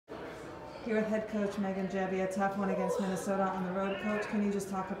Here with head coach Megan Gebbia, a tough one against Minnesota on the road. Coach, can you just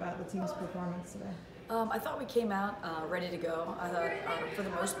talk about the team's performance today? I thought we came out ready to go. I thought for the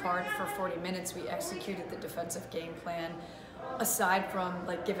most part, for 40 minutes, we executed the defensive game plan, aside from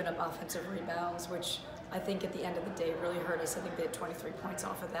giving up offensive rebounds, which I think at the end of the day really hurt us. I think they had 23 points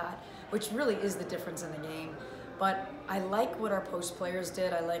off of that, which really is the difference in the game. But I like what our post players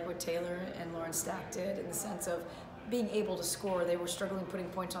did. I like what Taylor and Lauren Stack did in the sense of being able to score. They were struggling putting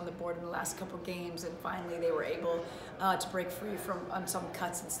points on the board in the last couple games, and finally they were able to break free from on some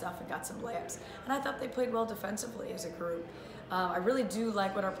cuts and stuff and got some layups. And I thought they played well defensively as a group. I really do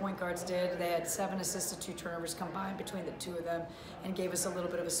like what our point guards did. They had 7 assists and 2 turnovers combined between the two of them and gave us a little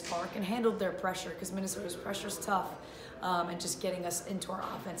bit of a spark and handled their pressure, because Minnesota's pressure is tough, and just getting us into our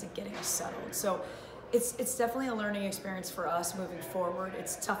offense and getting us settled. So it's definitely a learning experience for us moving forward.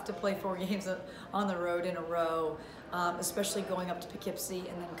 It's tough to play 4 games on the road in a row, especially going up to Poughkeepsie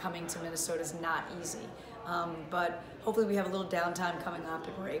and then coming to Minnesota is not easy. But hopefully we have a little downtime coming up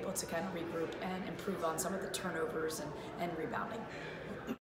and we're able to kind of regroup and improve on some of the turnovers and rebounding.